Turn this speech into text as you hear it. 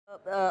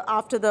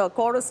After the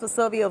chorus for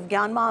survey of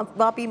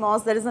Gyanvapi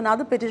Mosque, there is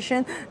another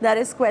petition that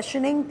is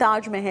questioning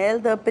Taj Mahal.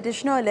 The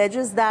petitioner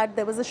alleges that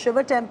there was a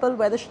Shiva temple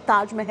where the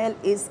Taj Mahal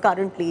is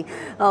currently.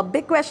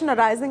 Big question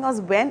arising is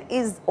when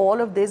is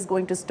all of this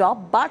going to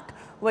stop? But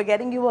we're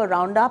getting you a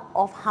roundup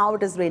of how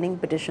it is raining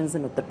petitions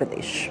in Uttar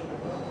Pradesh.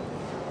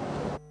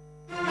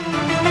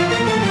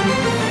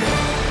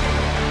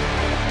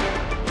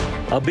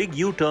 A big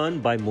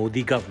U-turn by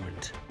Modi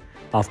government.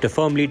 After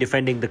firmly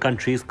defending the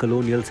country's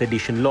colonial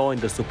sedition law in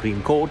the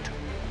Supreme Court,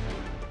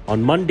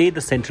 on Monday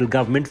the central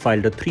government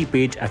filed a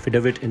 3-page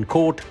affidavit in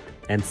court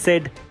and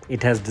said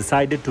it has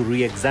decided to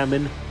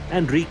re-examine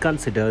and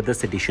reconsider the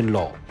sedition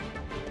law.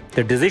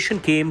 The decision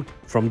came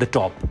from the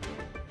top.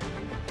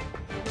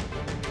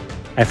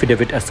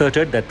 Affidavit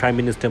asserted that Prime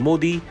Minister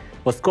Modi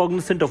was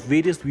cognizant of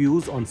various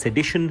views on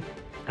sedition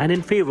and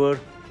in favour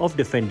of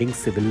defending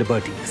civil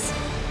liberties.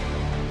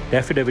 The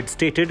affidavit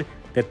stated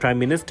that Prime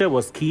Minister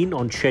was keen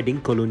on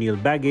shedding colonial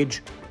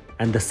baggage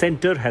and the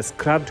centre has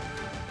scrubbed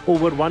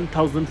over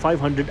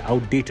 1,500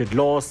 outdated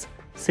laws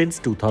since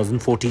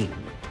 2014.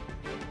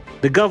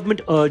 The government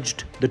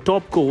urged the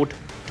top court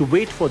to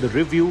wait for the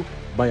review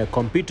by a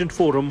competent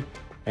forum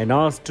and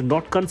asked to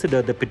not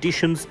consider the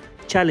petitions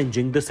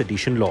challenging the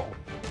sedition law.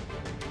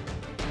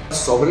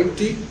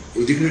 Sovereignty,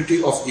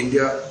 integrity of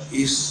India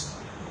is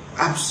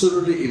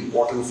absolutely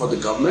important for the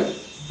government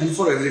and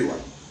for everyone.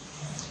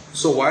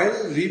 So while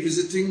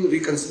revisiting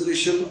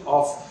reconsideration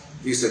of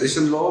the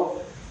sedition law,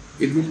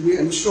 it will be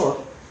ensured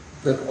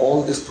that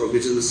all these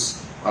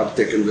provisions are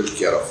taken well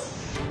care of.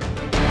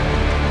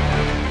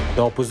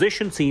 The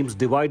opposition seems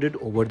divided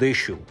over the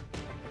issue.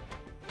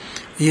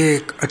 ये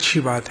एक अच्छी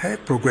बात है,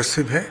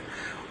 progressive है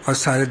और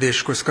सारे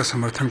देश को इसका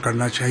समर्थन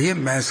करना चाहिए.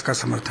 मैं इसका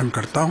समर्थन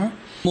करता हूं.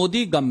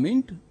 Modi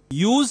government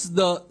used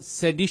the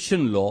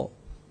sedition law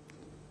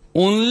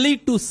only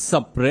to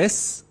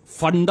suppress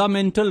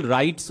fundamental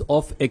rights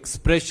of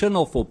expression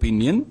of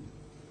opinion,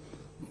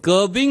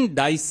 curbing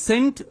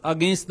dissent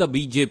against the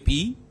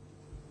BJP,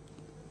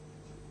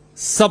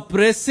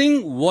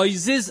 suppressing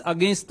voices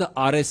against the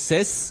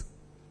RSS,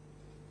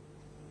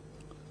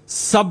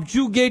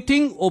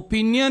 subjugating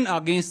opinion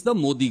against the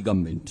Modi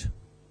government.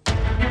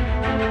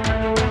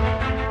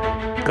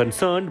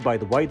 Concerned by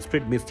the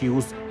widespread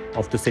misuse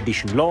of the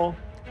sedition law,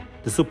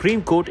 the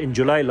Supreme Court in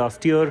July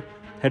last year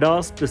had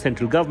asked the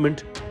central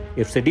government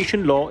if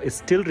sedition law is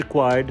still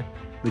required,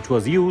 which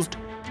was used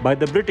by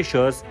the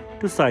Britishers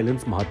to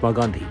silence Mahatma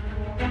Gandhi.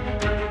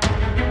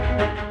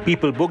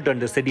 People booked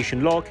under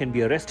sedition law can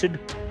be arrested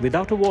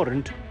without a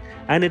warrant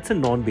and it's a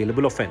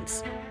non-bailable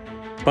offence,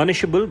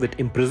 punishable with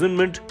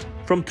imprisonment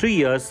from 3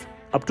 years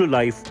up to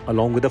life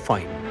along with a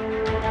fine.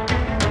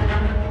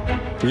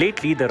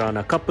 Lately, the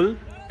Rana couple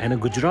and a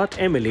Gujarat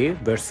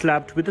MLA were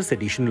slapped with the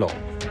sedition law.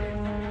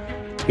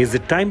 Is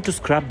it time to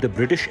scrap the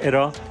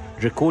British-era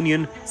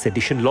draconian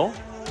sedition law?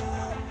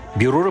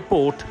 Bureau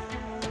Report,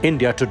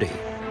 India Today.